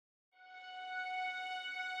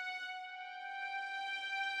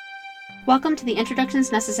Welcome to the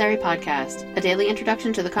Introductions Necessary podcast, a daily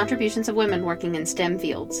introduction to the contributions of women working in STEM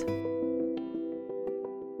fields.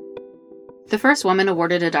 The first woman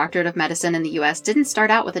awarded a doctorate of medicine in the U.S. didn't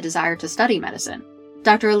start out with a desire to study medicine.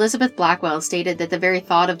 Dr. Elizabeth Blackwell stated that the very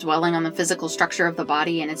thought of dwelling on the physical structure of the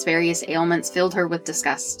body and its various ailments filled her with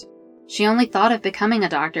disgust. She only thought of becoming a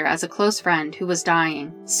doctor as a close friend who was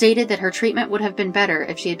dying stated that her treatment would have been better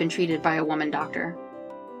if she had been treated by a woman doctor.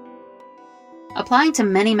 Applying to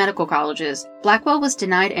many medical colleges, Blackwell was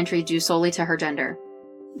denied entry due solely to her gender.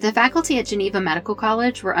 The faculty at Geneva Medical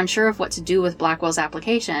College were unsure of what to do with Blackwell's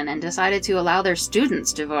application and decided to allow their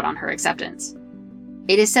students to vote on her acceptance.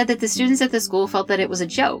 It is said that the students at the school felt that it was a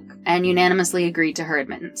joke and unanimously agreed to her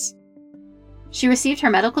admittance. She received her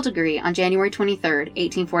medical degree on January 23,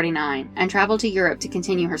 1849, and traveled to Europe to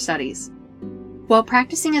continue her studies. While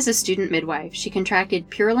practicing as a student midwife, she contracted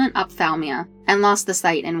purulent ophthalmia and lost the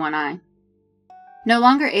sight in one eye. No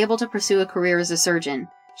longer able to pursue a career as a surgeon,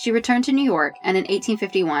 she returned to New York and in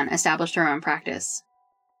 1851 established her own practice.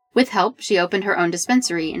 With help, she opened her own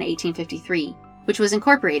dispensary in 1853, which was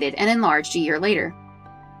incorporated and enlarged a year later.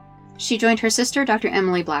 She joined her sister Dr.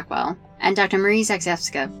 Emily Blackwell and Dr. Marie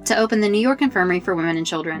Zagzewska to open the New York Infirmary for Women and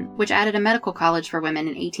Children, which added a medical college for women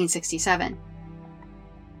in 1867.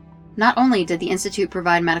 Not only did the institute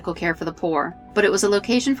provide medical care for the poor, but it was a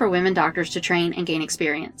location for women doctors to train and gain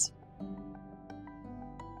experience.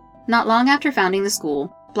 Not long after founding the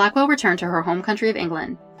school, Blackwell returned to her home country of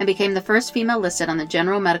England and became the first female listed on the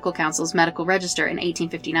General Medical Council's medical register in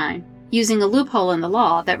 1859, using a loophole in the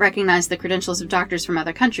law that recognized the credentials of doctors from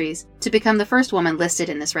other countries to become the first woman listed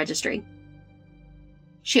in this registry.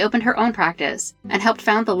 She opened her own practice and helped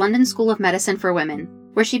found the London School of Medicine for Women,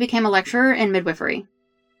 where she became a lecturer in midwifery.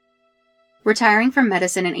 Retiring from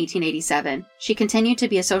medicine in 1887, she continued to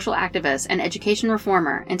be a social activist and education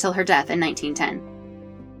reformer until her death in 1910.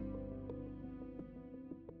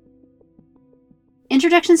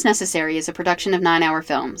 Introductions Necessary is a production of 9 Hour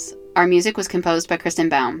Films. Our music was composed by Kristen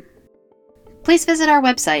Baum. Please visit our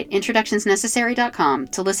website, introductionsnecessary.com,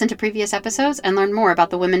 to listen to previous episodes and learn more about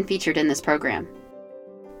the women featured in this program.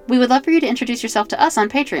 We would love for you to introduce yourself to us on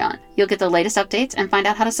Patreon. You'll get the latest updates and find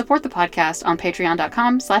out how to support the podcast on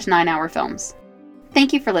patreon.com/9hourfilms.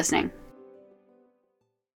 Thank you for listening.